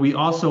 but we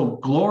also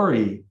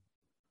glory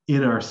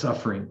in our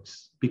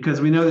sufferings, because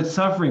we know that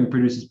suffering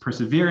produces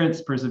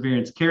perseverance,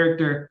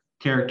 character,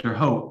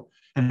 hope.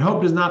 And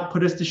hope does not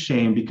put us to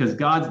shame, because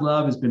God's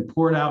love has been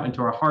poured out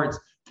into our hearts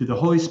through the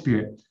Holy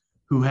Spirit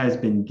who has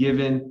been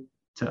given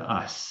to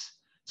us.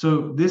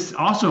 So this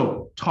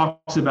also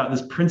talks about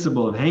this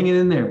principle of hanging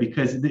in there,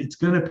 because it's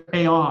going to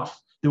pay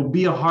off. There will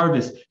be a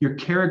harvest. Your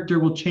character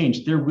will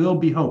change. There will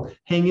be hope.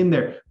 Hang in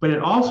there. But it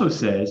also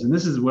says, and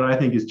this is what I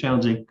think is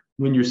challenging,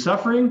 when you're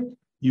suffering,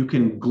 you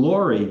can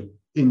glory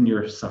in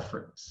your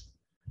sufferings.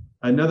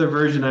 Another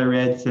version I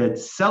read said,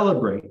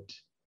 celebrate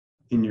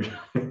in your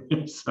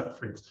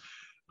sufferings.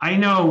 I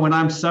know when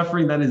I'm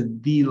suffering, that is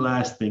the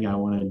last thing I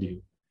want to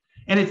do.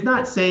 And it's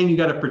not saying you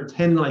got to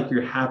pretend like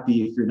you're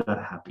happy if you're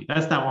not happy.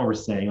 That's not what we're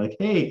saying. Like,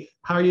 hey,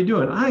 how are you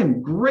doing?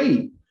 I'm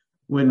great,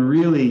 when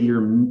really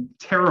you're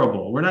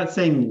terrible. We're not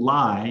saying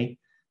lie,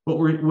 but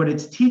what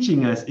it's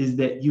teaching us is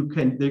that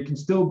there can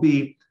still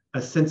be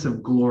a sense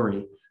of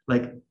glory.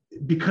 Like,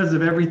 because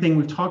of everything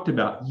we've talked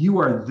about, you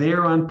are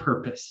there on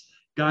purpose.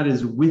 God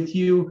is with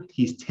you.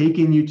 He's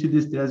taking you to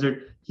this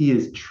desert. He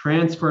is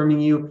transforming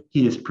you.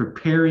 He is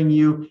preparing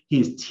you. He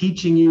is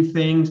teaching you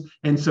things.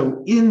 And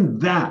so in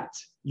that,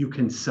 you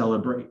can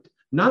celebrate.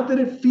 Not that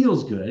it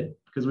feels good,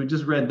 because we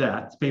just read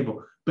that, it's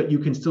painful, but you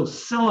can still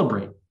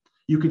celebrate.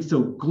 You can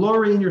still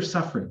glory in your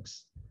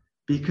sufferings,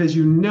 because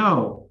you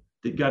know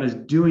that God is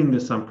doing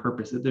this on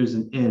purpose, that there's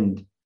an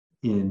end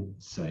in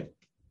sight.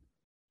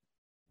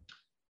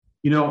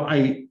 You know,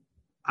 I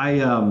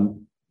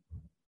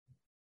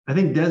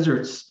think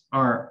deserts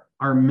are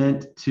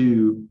meant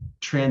to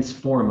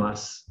transform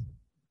us. I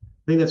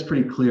think that's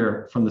pretty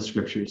clear from the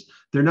scriptures.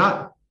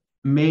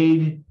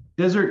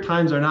 Desert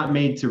times are not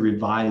made to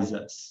revise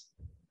us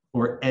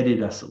or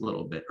edit us a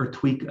little bit or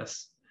tweak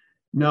us.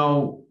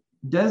 No,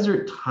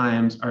 desert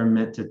times are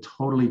meant to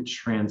totally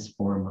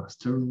transform us,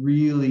 to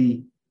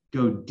really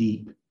go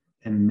deep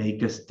and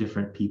make us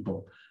different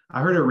people.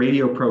 I heard a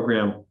radio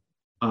program.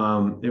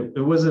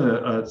 It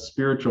wasn't a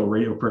spiritual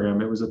radio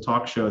program. It was a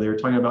talk show. They were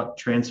talking about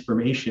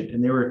transformation,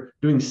 and they were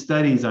doing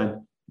studies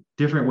on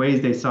different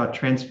ways they saw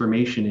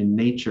transformation in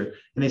nature.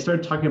 And they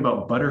started talking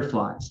about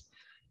butterflies.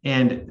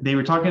 And they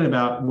were talking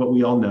about what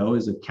we all know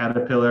is a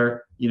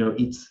caterpillar, you know,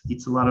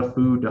 eats a lot of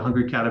food, a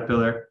hungry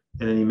caterpillar,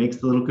 and then he makes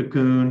the little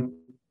cocoon,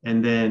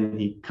 and then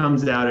he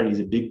comes out and he's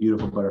a big,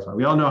 beautiful butterfly.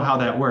 We all know how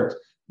that works.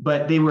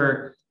 But they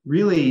were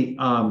really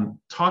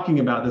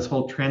talking about this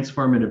whole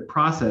transformative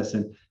process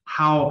and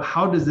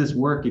how does this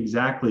work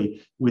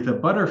exactly with a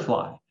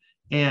butterfly.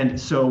 And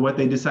so what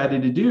they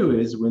decided to do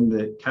is, when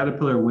the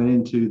caterpillar went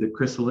into the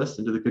chrysalis,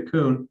 into the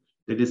cocoon,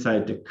 they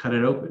decided to cut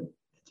it open,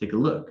 take a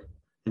look,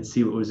 and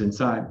see what was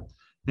inside.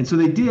 And so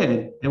they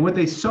did, and what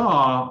they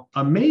saw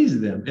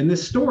amazed them. And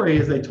this story,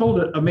 as they told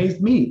it,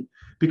 amazed me,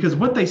 because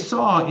what they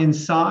saw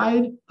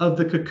inside of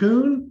the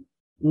cocoon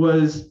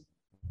was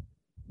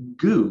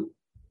goo,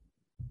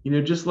 you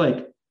know, just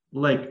like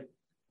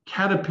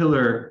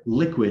caterpillar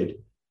liquid,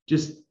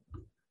 just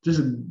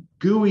a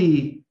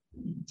gooey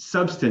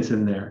substance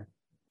in there,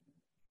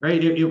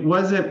 right? It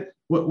wasn't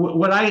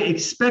what I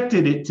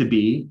expected it to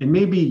be. And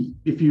maybe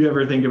if you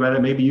ever think about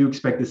it, maybe you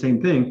expect the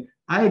same thing.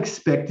 I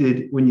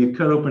expected when you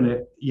cut open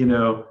it, you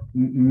know,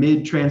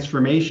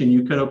 mid-transformation,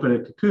 you cut open a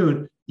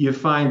cocoon, you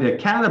find a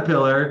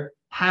caterpillar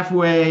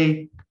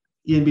halfway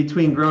in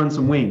between growing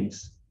some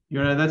wings.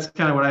 You know, that's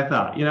kind of what I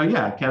thought. You know,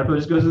 yeah, caterpillar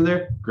just goes in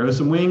there, grows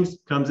some wings,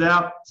 comes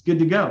out, it's good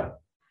to go.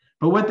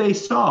 But what they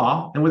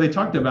saw and what they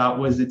talked about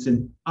was it's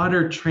an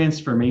utter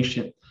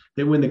transformation.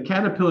 That when the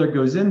caterpillar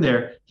goes in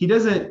there, he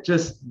doesn't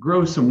just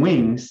grow some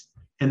wings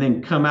and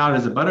then come out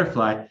as a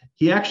butterfly.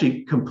 He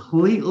actually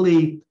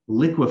completely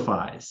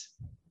liquefies.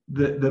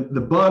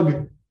 The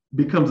bug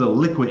becomes a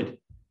liquid,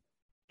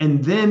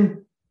 and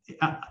then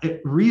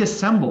it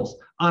reassembles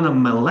on a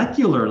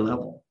molecular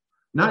level,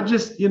 not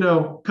just, you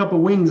know, a couple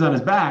wings on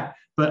his back,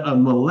 but a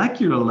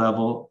molecular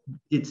level.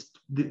 It's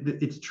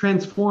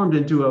transformed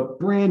into a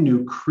brand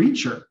new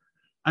creature.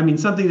 I mean,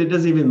 something that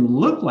doesn't even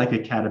look like a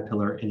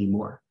caterpillar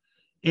anymore.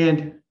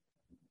 And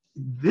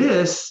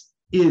this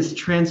is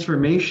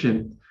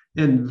transformation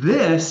And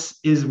this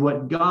is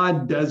what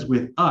God does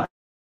with us,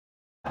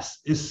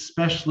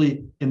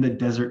 especially in the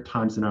desert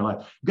times in our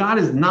life. God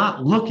is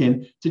not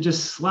looking to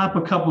just slap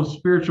a couple of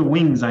spiritual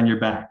wings on your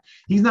back.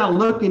 He's not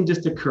looking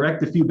just to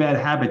correct a few bad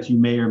habits you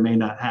may or may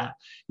not have.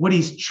 What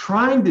he's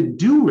trying to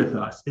do with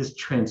us is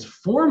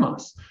transform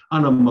us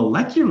on a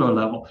molecular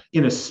level,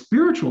 in a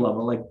spiritual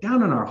level, like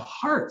down in our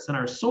hearts and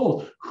our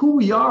souls, who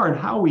we are and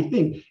how we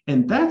think.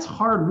 And that's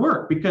hard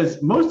work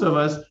because most of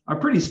us are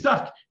pretty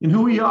stuck in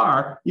who we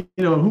are,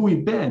 who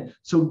we've been.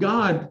 So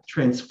God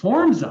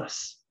transforms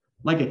us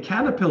like a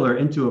caterpillar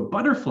into a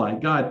butterfly.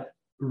 God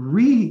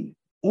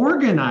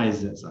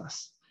reorganizes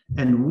us.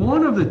 And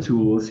one of the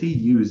tools he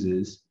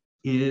uses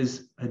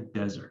is a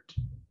desert,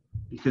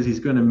 because he's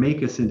going to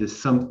make us into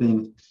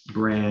something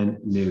brand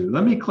new.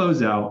 Let me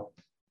close out.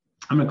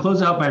 I'm going to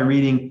close out by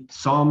reading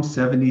Psalm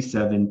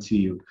 77 to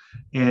you.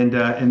 And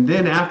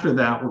then after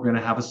that, we're going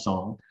to have a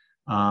song.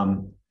 I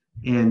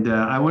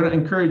want to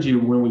encourage you,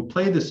 when we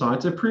play the song,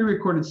 it's a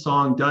pre-recorded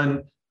song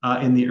done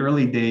in the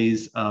early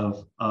days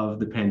of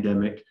the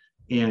pandemic,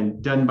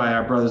 and done by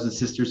our brothers and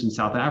sisters in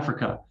South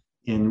Africa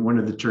in one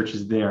of the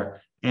churches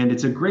there. And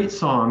it's a great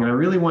song. And I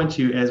really want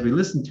you, as we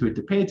listen to it,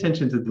 to pay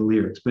attention to the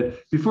lyrics. But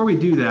before we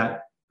do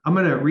that, I'm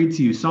going to read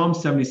to you Psalm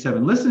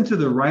 77. Listen to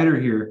the writer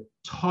here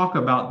talk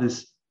about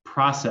this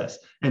process,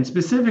 and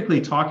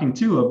specifically talking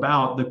too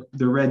about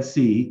the Red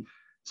Sea.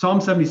 Psalm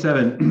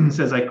 77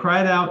 says, I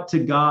cried out to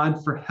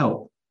God for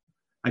help.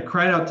 I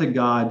cried out to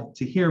God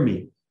to hear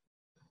me.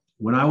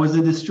 When I was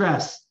in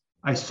distress,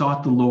 I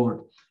sought the Lord.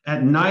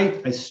 At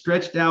night, I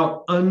stretched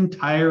out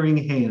untiring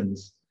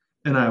hands,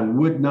 and I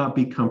would not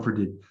be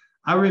comforted.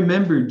 I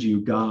remembered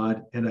you,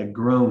 God, and I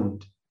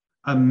groaned.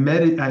 I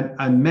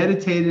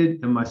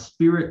meditated, and my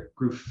spirit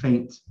grew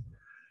faint.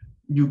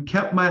 You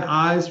kept my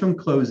eyes from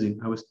closing.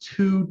 I was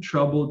too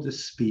troubled to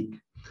speak.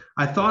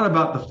 I thought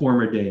about the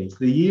former days,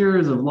 the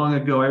years of long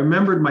ago. I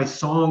remembered my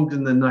songs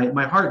in the night.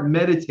 My heart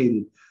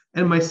meditated,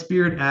 and my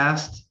spirit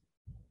asked,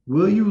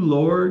 will you,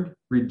 Lord,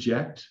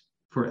 reject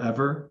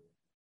forever?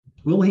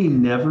 Will he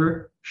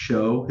never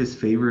show his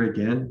favor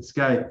again? This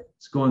guy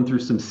is going through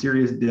some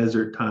serious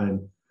desert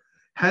time.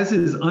 Has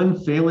his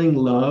unfailing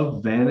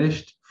love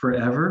vanished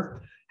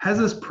forever? Has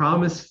his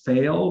promise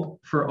failed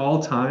for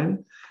all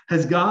time?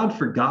 Has God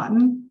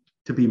forgotten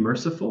to be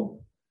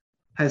merciful?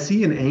 Has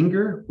he in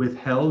anger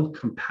withheld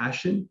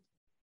compassion?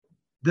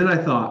 Then I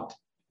thought,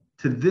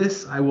 to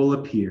this I will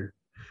appear.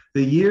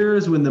 The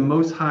years when the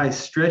Most High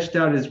stretched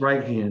out his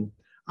right hand,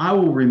 I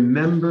will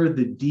remember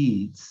the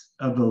deeds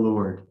of the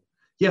Lord.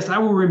 Yes, I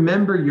will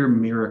remember your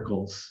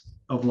miracles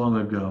of long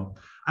ago.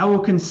 I will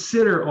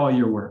consider all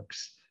your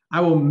works.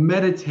 I will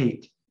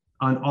meditate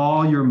on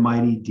all your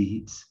mighty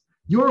deeds.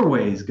 Your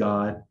ways,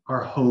 God,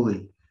 are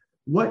holy.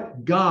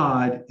 What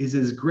God is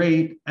as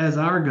great as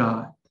our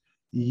God?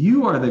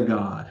 You are the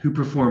God who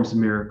performs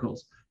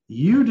miracles.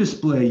 You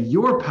display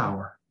your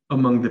power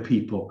among the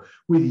people.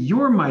 With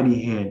your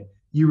mighty hand,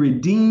 you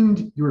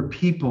redeemed your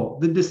people,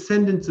 the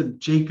descendants of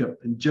Jacob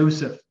and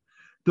Joseph.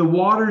 The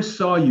waters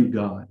saw you,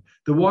 God.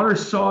 The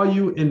waters saw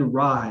you and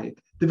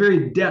writhed. The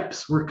very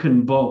depths were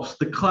convulsed.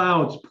 The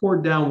clouds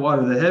poured down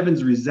water. The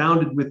heavens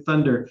resounded with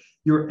thunder.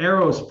 Your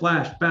arrows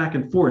flashed back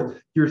and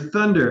forth. Your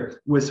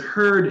thunder was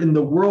heard in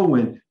the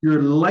whirlwind.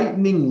 Your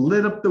lightning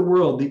lit up the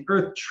world. The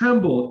earth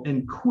trembled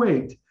and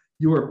quaked.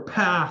 Your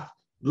path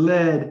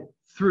led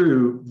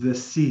through the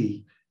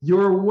sea.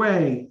 Your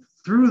way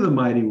through the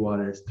mighty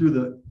waters,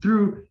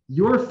 through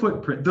your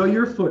footprint, though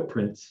your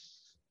footprints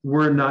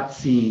were not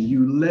seen.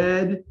 You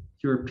led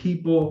your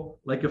people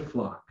like a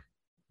flock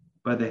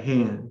by the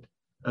hand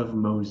of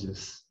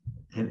Moses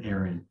and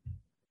Aaron.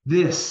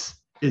 This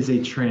is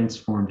a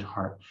transformed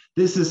heart.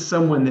 This is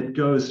someone that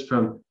goes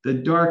from the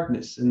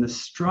darkness and the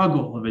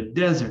struggle of a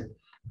desert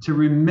to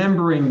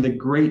remembering the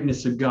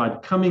greatness of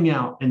God, coming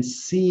out and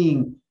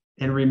seeing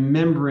and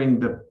remembering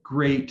the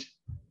great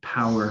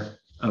power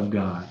of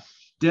God.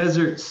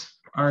 Deserts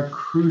are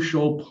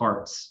crucial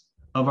parts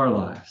of our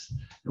lives.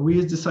 And we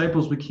as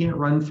disciples, we can't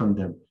run from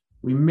them.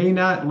 We may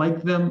not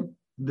like them.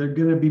 They're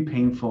going to be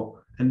painful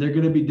and they're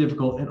going to be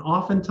difficult. And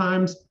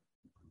oftentimes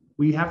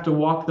we have to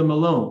walk them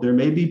alone. There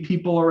may be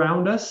people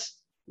around us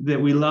that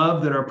we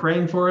love that are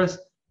praying for us,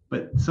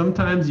 but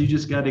sometimes you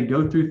just got to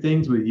go through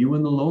things with you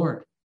and the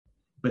Lord.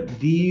 But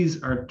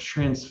these are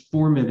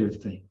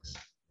transformative things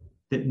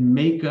that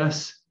make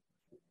us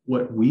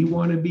what we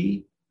want to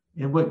be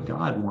and what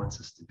God wants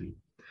us to be.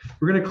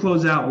 We're going to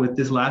close out with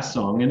this last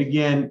song. And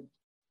again,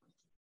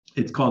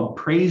 it's called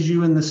Praise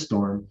You in the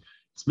Storm.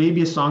 It's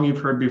maybe a song you've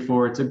heard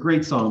before. It's a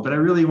great song, but I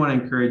really want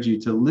to encourage you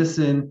to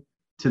listen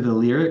to the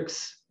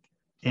lyrics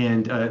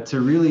and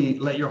to really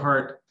let your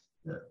heart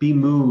be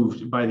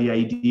moved by the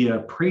idea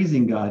of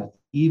praising God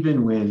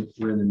even when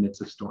we're in the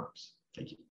midst of storms. Thank you.